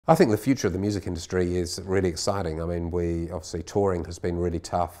I think the future of the music industry is really exciting. I mean, obviously touring has been really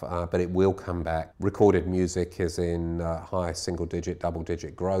tough, but it will come back. Recorded music is in high single-digit,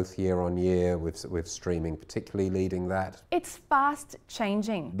 double-digit growth year on year, with streaming particularly leading that. It's fast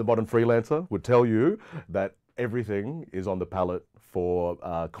changing. The modern freelancer would tell you that everything is on the palette for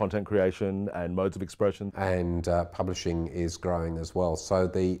content creation and modes of expression. And publishing is growing as well. So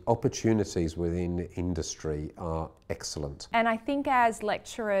the opportunities within industry are excellent. And I think as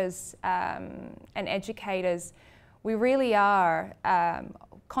lecturers and educators, we really are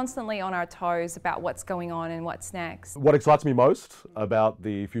constantly on our toes about what's going on and what's next. What excites me most about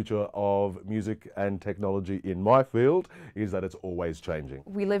the future of music and technology in my field is that it's always changing.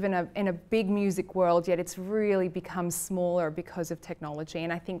 We live in a big music world, yet it's really become smaller because of technology,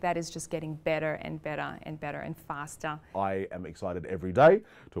 and I think that is just getting better and better and better and faster. I am excited every day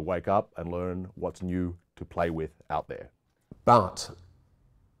to wake up and learn what's new to play with out there. But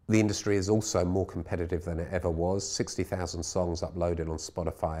the industry is also more competitive than it ever was. 60,000 songs uploaded on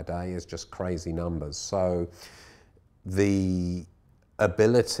Spotify a day is just crazy numbers. So the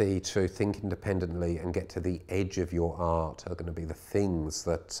ability to think independently and get to the edge of your art are going to be the things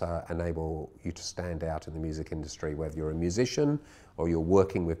that enable you to stand out in the music industry, whether you're a musician or you're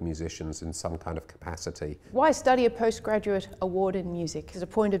working with musicians in some kind of capacity. Why study a postgraduate award in music? As a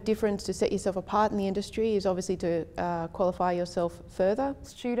point of difference to set yourself apart in the industry is obviously to qualify yourself further.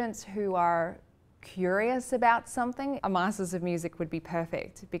 Students who are curious about something, a Masters of Music would be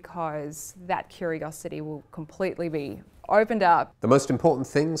perfect because that curiosity will completely be opened up. The most important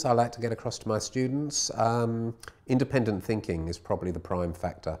things I like to get across to my students, independent thinking is probably the prime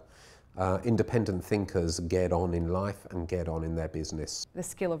factor. Independent thinkers get on in life and get on in their business. The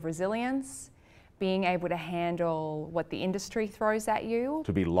skill of resilience, being able to handle what the industry throws at you.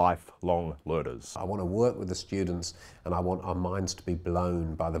 To be lifelong learners. I want to work with the students and I want our minds to be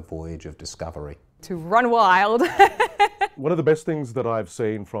blown by the voyage of discovery. To run wild. One of the best things that I've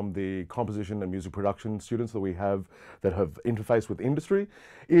seen from the composition and music production students that we have that have interfaced with industry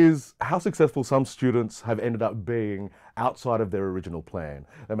is how successful some students have ended up being outside of their original plan.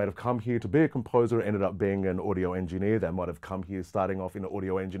 They might have come here to be a composer, ended up being an audio engineer. They might have come here starting off in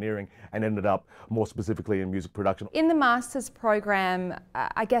audio engineering and ended up more specifically in music production. In the Masters program,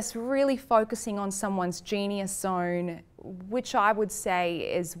 I guess really focusing on someone's genius zone, which I would say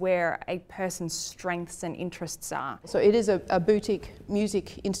is where a person's strengths and interests are. So it is a boutique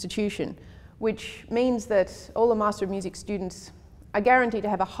music institution, which means that all the Master of Music students are guaranteed to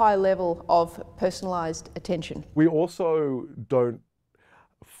have a high level of personalised attention. We also don't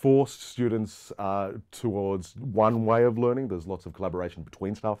force students towards one way of learning. There's lots of collaboration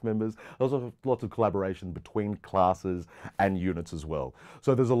between staff members. There's also lots of collaboration between classes and units as well.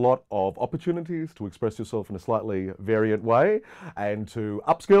 So there's a lot of opportunities to express yourself in a slightly variant way and to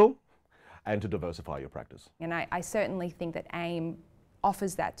upskill and to diversify your practice. And I certainly think that AIM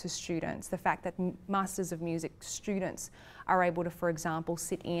offers that to students. The fact that Masters of Music students are able to, for example,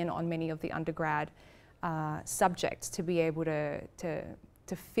 sit in on many of the undergrad subjects to be able to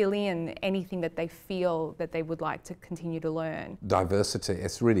fill in anything that they feel that they would like to continue to learn. Diversity,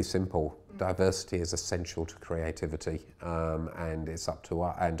 it's really simple. Diversity is essential to creativity, and it's up to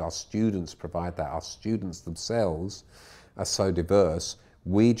us, and our students provide that. Our students themselves are so diverse.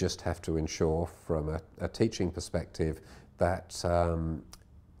 We just have to ensure from a teaching perspective that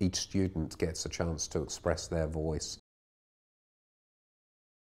each student gets a chance to express their voice